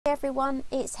Hey everyone,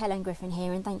 it's Helen Griffin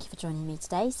here and thank you for joining me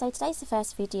today. So today's the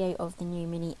first video of the new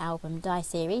mini album die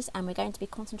series and we're going to be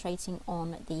concentrating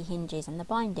on the hinges and the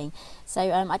binding. So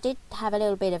I did have a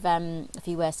little bit of a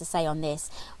few words to say on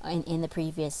this in the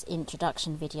previous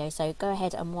introduction video, so go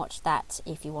ahead and watch that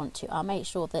if you want to. I'll make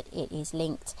sure that it is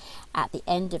linked at the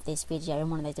end of this video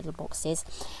in one of those little boxes.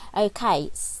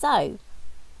 Okay, so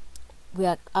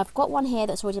I've got one here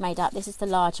that's already made up. This is the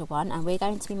larger one and we're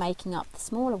going to be making up the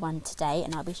smaller one today,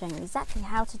 and I'll be showing you exactly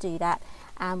how to do that,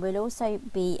 and we'll also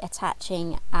be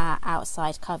attaching our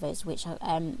outside covers, which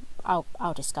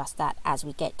I'll discuss that as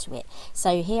we get to it.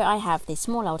 So here I have the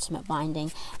small ultimate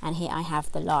binding and here I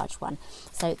have the large one.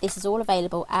 So this is all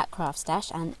available at Craft Stash,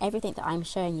 and everything that I'm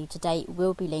showing you today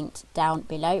will be linked down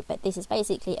below, but this is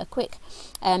basically a quick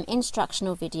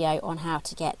instructional video on how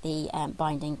to get the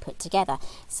binding put together.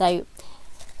 So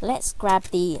let's grab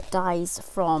the dies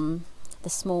from the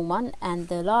small one, and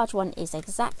the large one is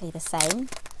exactly the same.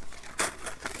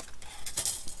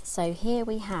 So here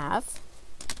we have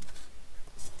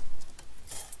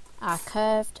our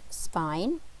curved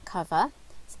spine cover.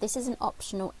 So this is an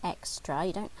optional extra,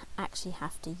 you don't actually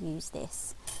have to use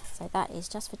this, so that is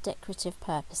just for decorative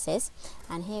purposes.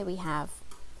 And here we have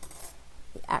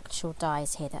the actual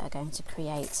dies here that are going to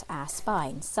create our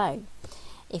spine. So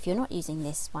if you're not using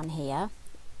this one here,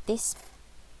 this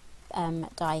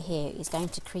die here is going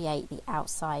to create the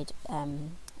outside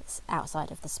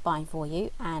of the spine for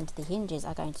you, and the hinges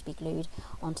are going to be glued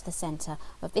onto the center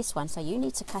of this one. So you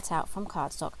need to cut out from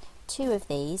cardstock 2 of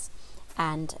these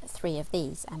and 3 of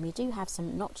these, and we do have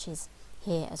some notches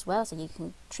here as well, so you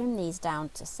can trim these down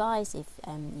to size if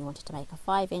you wanted to make a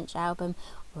 5-inch album,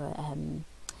 or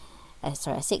a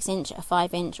 6-inch, a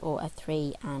 5-inch, or a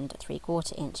 3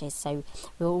 3/4 inches. So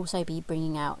we'll also be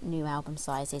bringing out new album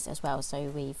sizes as well, so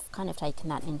we've kind of taken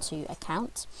that into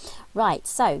account. Right,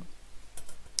 so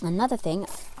another thing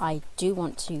I do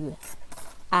want to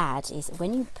add is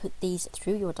when you put these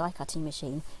through your die cutting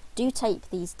machine, do tape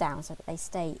these down so that they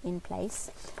stay in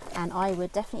place, and I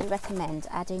would definitely recommend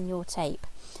adding your tape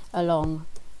along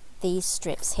these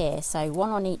strips here, so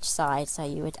one on each side. So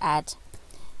you would add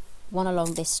one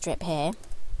along this strip here,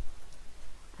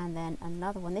 and then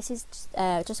another one. This is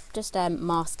just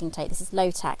masking tape. This is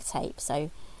low tack tape, so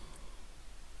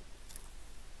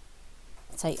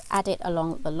add it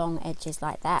along the long edges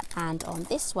like that, and on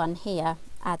this one here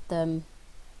add the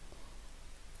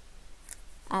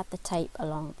tape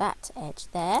along that edge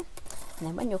there, and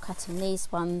then when you're cutting these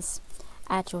ones,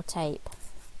 add your tape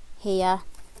here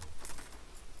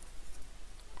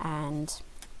and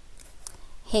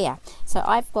here. So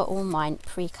I've got all mine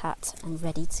pre-cut and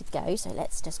ready to go, so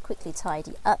let's just quickly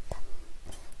tidy up,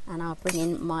 and I'll bring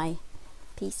in my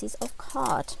pieces of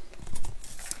card.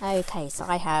 Okay, so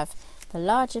I have the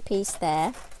larger piece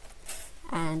there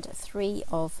and 3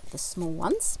 of the small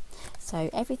ones, so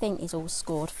everything is all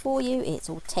scored for you, it's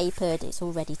all tapered, it's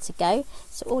all ready to go.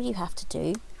 So all you have to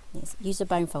do is use a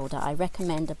bone folder. I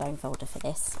recommend a bone folder for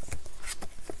this.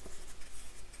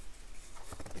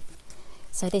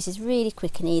 So this is really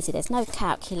quick and easy. There's no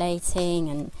calculating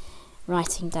and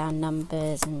writing down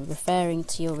numbers and referring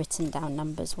to your written down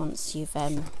numbers once you've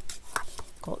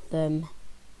got them.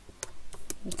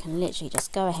 You can literally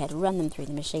just go ahead, run them through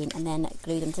the machine and then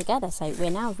glue them together. So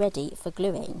we're now ready for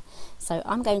gluing. So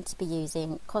I'm going to be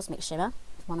using Cosmic Shimmer,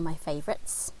 one of my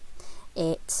favourites.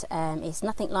 It is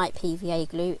nothing like PVA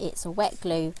glue, it's a wet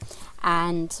glue,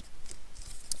 and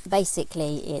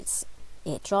basically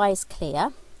it dries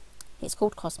clear. It's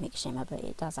called Cosmic Shimmer, but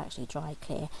it does actually dry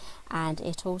clear, and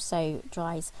it also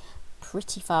dries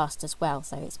pretty fast as well,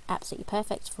 so it's absolutely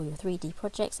perfect for your 3D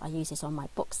projects. I use this on my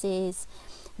boxes,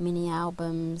 mini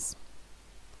albums,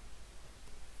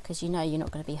 because you know you're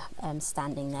not going to be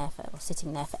standing there or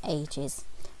sitting there for ages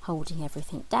holding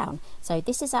everything down. So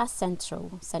this is our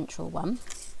central one.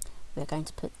 We're going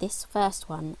to put this first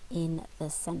one in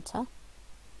the center.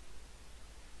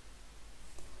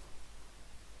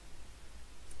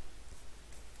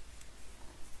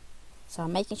 So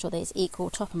I'm making sure that it's equal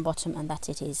top and bottom and that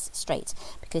it is straight,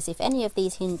 because if any of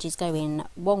these hinges go in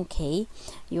wonky,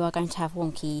 you are going to have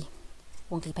wonky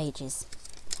pages,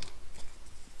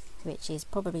 which is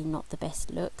probably not the best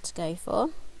look to go for.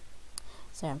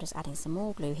 So I'm just adding some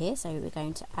more glue here. So we're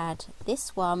going to add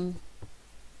this one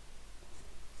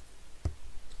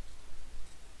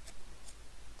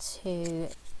to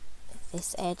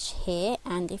this edge here,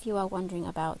 and if you are wondering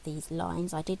about these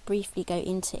lines, I did briefly go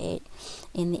into it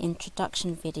in the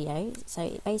introduction video.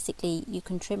 So basically you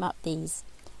can trim up these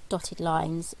dotted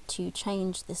lines to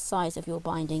change the size of your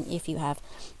binding if you have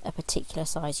a particular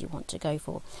size you want to go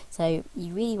for. So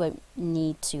you really won't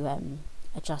need to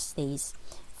adjust these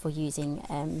for using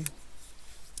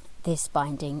this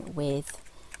binding with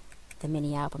the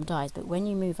mini album dies. But when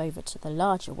you move over to the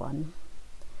larger one,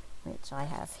 which I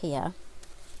have here,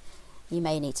 you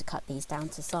may need to cut these down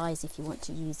to size if you want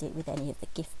to use it with any of the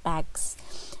gift bags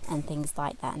and things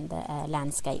like that, and the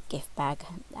landscape gift bag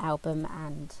album,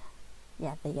 and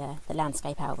yeah, the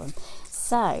landscape album.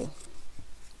 So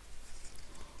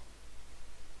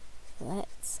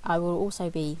I will also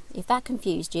be, if that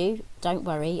confused you, don't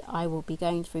worry, I will be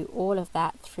going through all of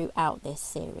that throughout this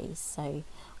series, so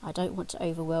I don't want to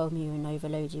overwhelm you and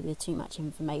overload you with too much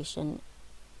information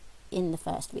in the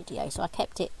first video. So I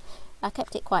kept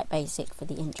it quite basic for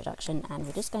the introduction, and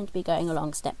we're just going to be going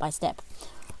along step by step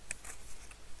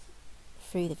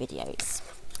through the videos.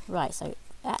 Right, so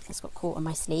that has got caught on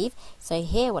my sleeve. So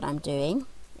here what I'm doing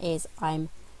is I'm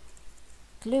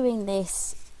gluing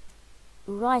this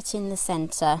right in the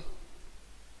center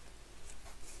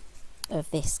of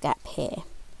this gap here,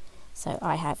 so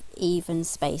I have even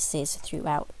spaces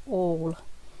throughout all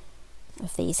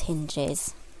of these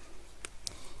hinges,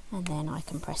 and then I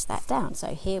can press that down. So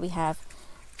here we have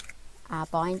our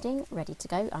binding ready to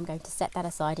go. I'm going to set that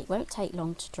aside. It won't take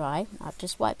long to dry. I've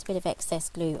just wiped a bit of excess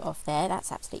glue off there.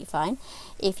 That's absolutely fine.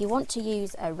 If you want to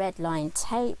use a red line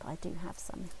tape, I do have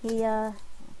some here.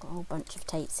 I've got a whole bunch of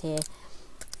tapes here.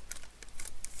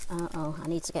 Uh-oh, I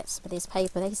need to get some of this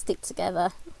paper. They stick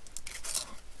together.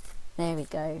 There we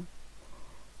go.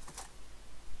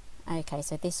 Okay,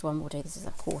 so this one will do. This is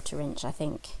a 1/4 inch, I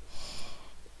think.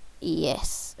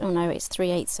 Yes. Oh no, it's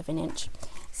 3/8 of an inch.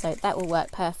 So that will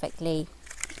work perfectly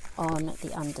on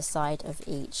the underside of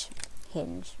each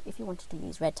hinge. If you wanted to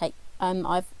use red tape,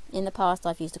 in the past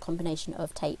I've used a combination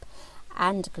of tape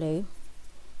and glue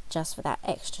just for that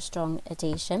extra strong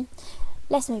adhesion.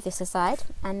 Let's move this aside,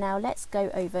 and now let's go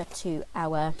over to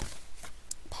our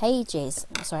pages.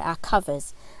 Sorry, our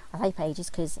covers. I say pages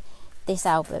because this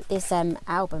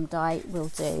album die will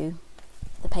do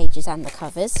the pages and the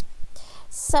covers.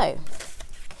 So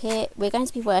here we're going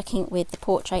to be working with the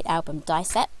portrait album die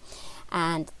set,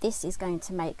 and this is going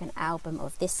to make an album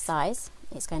of this size.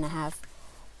 It's going to have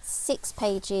 6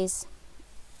 pages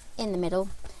in the middle,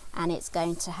 and it's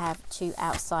going to have 2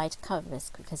 outside covers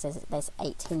because there's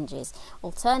 8 hinges.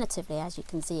 Alternatively, as you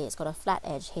can see, it's got a flat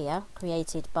edge here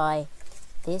created by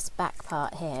this back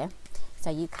part here, so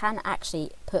you can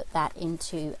actually put that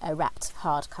into a wrapped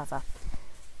hardcover,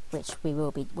 which we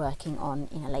will be working on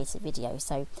in a later video.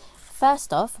 So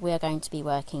first off, we are going to be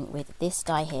working with this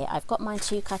die here. I've got mine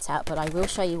 2 cut out, but I will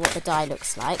show you what the die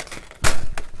looks like.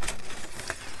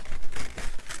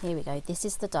 Here we go. This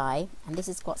is the die, and this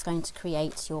is what's going to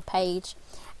create your page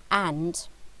and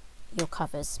your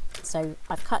covers. So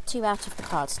I've cut 2 out of the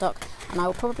cardstock, and I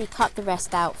will probably cut the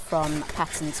rest out from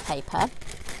patterned paper.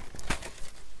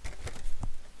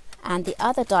 And the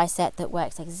other die set that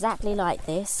works exactly like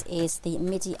this is the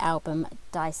Midi album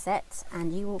die set,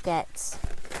 and you will get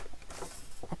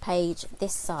a page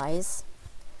this size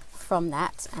from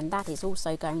that, and that is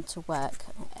also going to work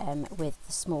with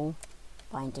the small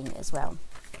binding as well.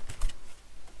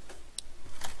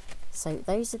 So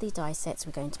those are the die sets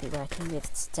we're going to be working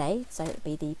with today. So it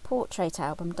will be the portrait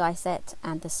album die set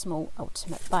and the small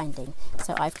ultimate binding.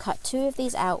 So I've cut 2 of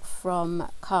these out from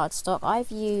cardstock.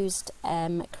 I've used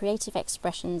Creative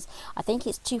Expressions, I think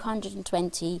it's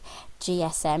 220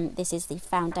 GSM. This is the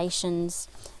Foundations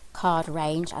card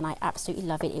range, and I absolutely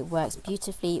love it. It works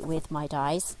beautifully with my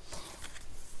dies.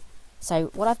 So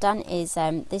what I've done is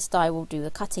this die will do the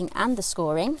cutting and the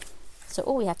scoring. So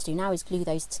all we have to do now is glue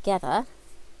those together.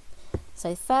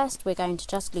 So first we're going to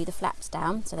just glue the flaps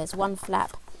down. So there's 1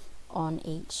 flap on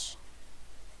each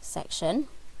section.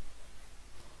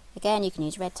 Again, you can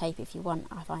use red tape if you want.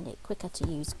 I find it quicker to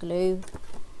use glue.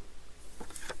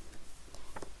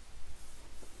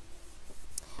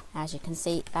 As you can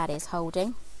see, that is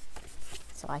holding.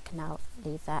 So I can now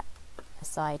leave that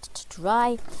aside to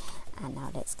dry. And now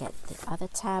let's get the other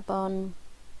tab on.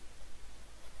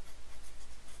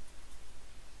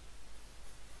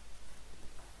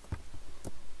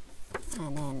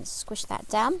 And then squish that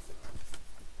down.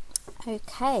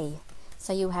 Okay,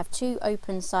 so you have 2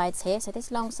 open sides here. So this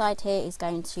long side here is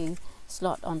going to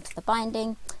slot onto the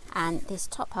binding, and this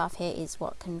top half here is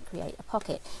what can create a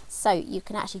pocket. So you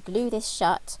can actually glue this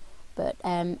shut, but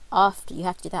after you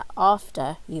have to do that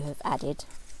after you have added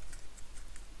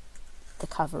the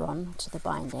cover on to the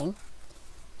binding,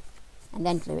 and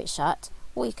then glue it shut,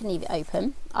 or you can leave it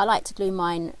open. I like to glue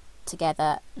mine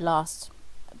together last,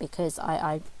 because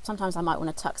I sometimes I might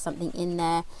want to tuck something in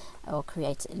there, or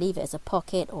leave it as a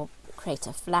pocket, or create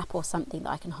a flap or something that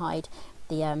I can hide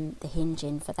the hinge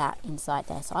in for that inside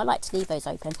there. So I like to leave those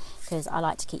open because I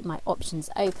like to keep my options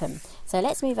open. So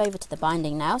let's move over to the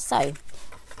binding now. So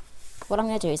what I'm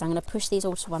going to do is I'm going to push these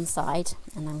all to one side,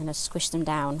 and I'm going to squish them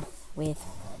down with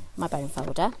my bone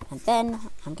folder, and then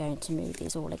I'm going to move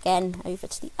these all again over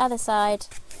to the other side.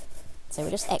 So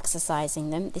we're just exercising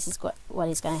them. This is what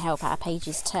is going to help our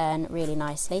pages turn really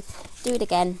nicely. Do it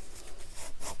again.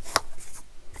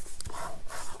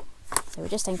 So we're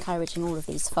just encouraging all of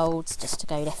these folds just to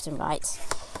go left and right.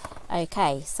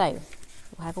 Okay, so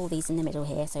we'll have all these in the middle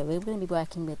here. So we're going to be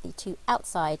working with the two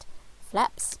outside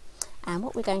flaps, and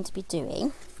what we're going to be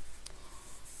doing,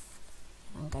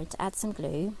 I'm going to add some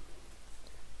glue.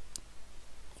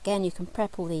 Again, you can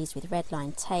prep all these with red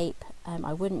line tape.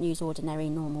 I wouldn't use ordinary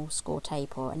normal score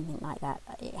tape or anything like that.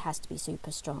 It has to be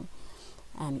super strong.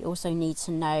 You also need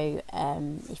to know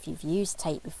if you've used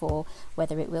tape before,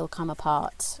 whether it will come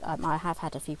apart. I have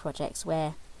had a few projects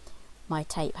where my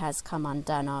tape has come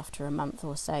undone after a month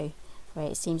or so, where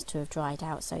it seems to have dried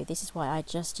out. So this is why I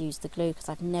just use the glue, because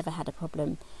I've never had a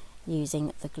problem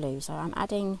using the glue. So I'm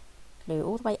adding glue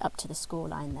all the way up to the score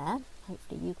line there.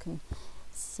 Hopefully you can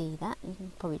see that. You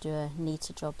can probably do a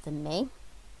neater job than me.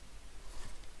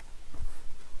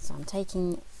 So I'm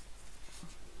taking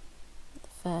the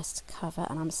first cover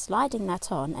and I'm sliding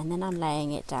that on, and then I'm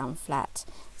laying it down flat.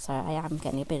 So I am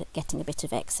getting a bit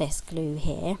of excess glue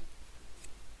here.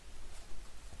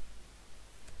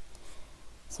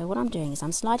 So what I'm doing is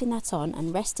I'm sliding that on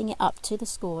and resting it up to the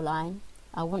score line.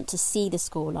 I want to see the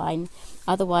score line.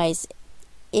 Otherwise,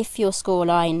 if your score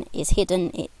line is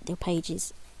hidden, your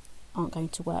pages aren't going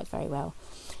to work very well.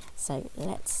 So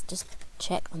let's just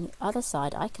check on the other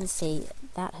side. I can see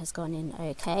that has gone in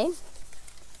okay,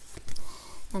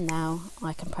 and now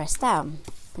I can press down,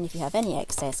 and if you have any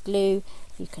excess glue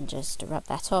you can just rub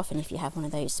that off, and if you have one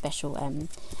of those special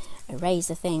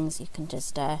eraser things, you can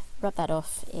just rub that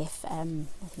off. If I think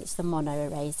it's the Mono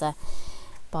eraser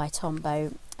by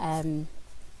Tombow,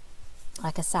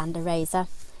 like a sand eraser.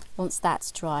 Once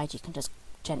that's dried, you can just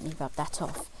gently rub that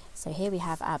off. So here we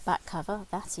have our back cover,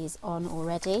 that is on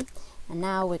already, and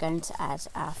now we're going to add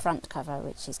our front cover,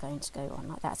 which is going to go on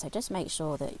like that. So just make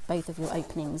sure that both of your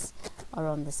openings are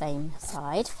on the same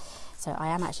side. So I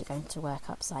am actually going to work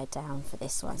upside down for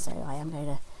this one, so I am going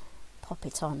to pop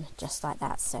it on just like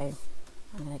that. So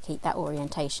I'm going to keep that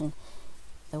orientation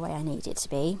the way I need it to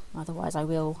be, otherwise I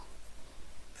will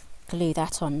glue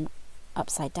that on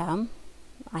upside down.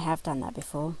 I have done that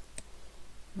before,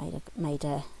 made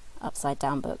a upside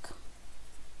down book,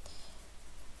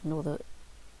 and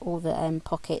all the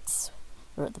pockets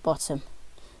were at the bottom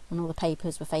and all the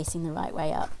papers were facing the right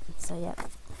way up. So yeah,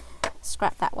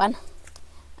 scrap that one.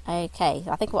 Okay,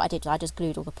 I think what I did was I just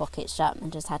glued all the pockets shut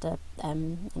and just had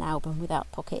an album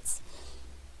without pockets.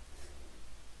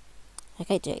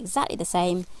 Okay, do exactly the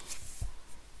same.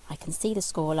 I can see the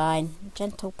score line,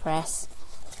 gentle press,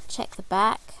 check the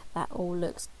back, that all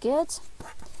looks good.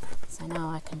 So now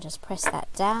I can just press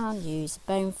that down, use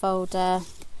bone folder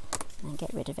and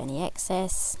get rid of any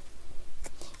excess.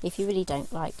 If you really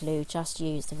don't like glue, just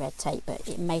use the red tape, but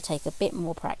it may take a bit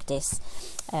more practice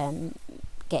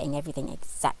getting everything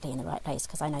exactly in the right place,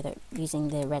 because I know that using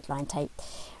the red line tape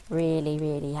really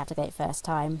you have to get it first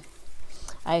time.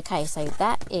 Okay, so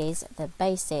that is the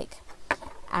basic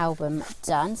album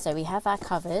done. So we have our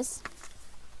covers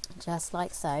just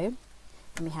like so,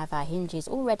 and we have our hinges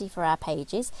all ready for our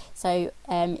pages. So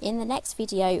in the next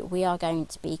video we are going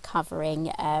to be covering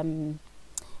the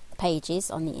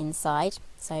pages on the inside,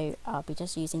 so I'll be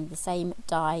just using the same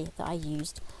die that I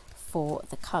used for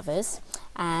the covers,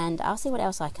 and I'll see what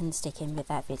else I can stick in with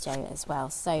that video as well.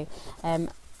 So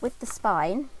with the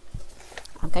spine,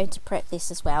 I'm going to prep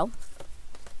this as well.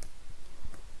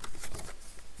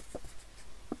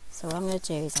 So what I'm going to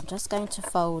do is I'm just going to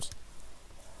fold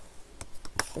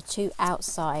the two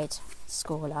outside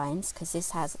score lines, because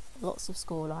this has lots of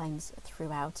score lines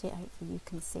throughout it. Hopefully you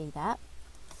can see that.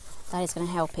 That is going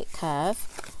to help it curve.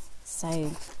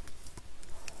 So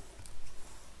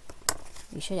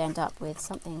you should end up with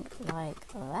something like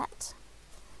that.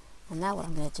 And now what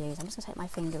I'm going to do is I'm just going to take my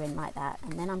finger in like that,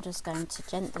 and then I'm just going to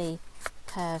gently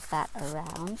curve that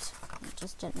around,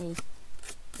 just gently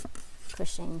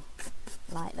pushing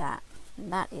like that,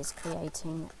 and that is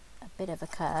creating a bit of a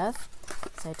curve.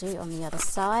 So do it on the other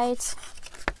side,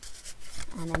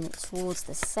 and then towards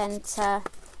the center,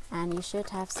 and you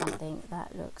should have something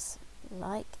that looks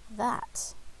like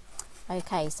that.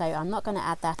 Okay, so I'm not going to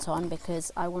add that on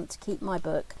because I want to keep my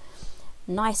book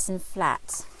nice and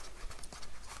flat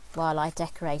while I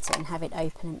decorate it and have it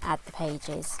open and add the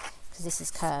pages, because this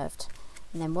is curved.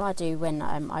 And then what I do when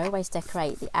I always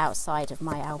decorate the outside of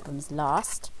my albums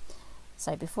last.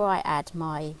 So before I add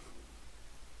my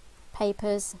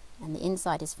papers and the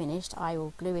inside is finished, I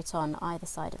will glue it on either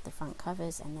side of the front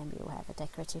covers, and then we will have a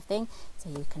decorative thing. So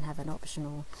you can have an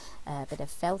optional bit of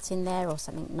felt in there, or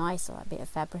something nice, or a bit of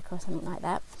fabric or something like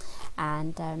that.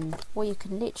 And or you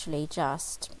can literally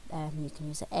just you can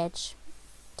use an edge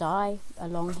die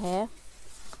along here.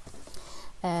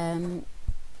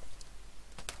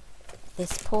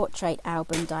 This portrait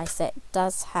album die set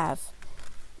does have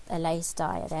a lace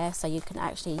die there, so you can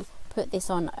actually put this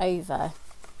on over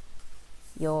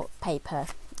your paper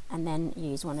and then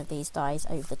use one of these dies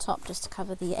over the top just to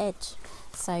cover the edge.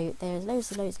 So there's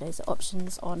loads of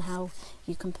options on how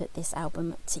you can put this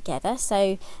album together.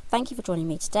 So thank you for joining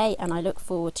me today, and I look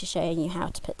forward to showing you how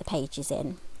to put the pages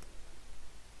in.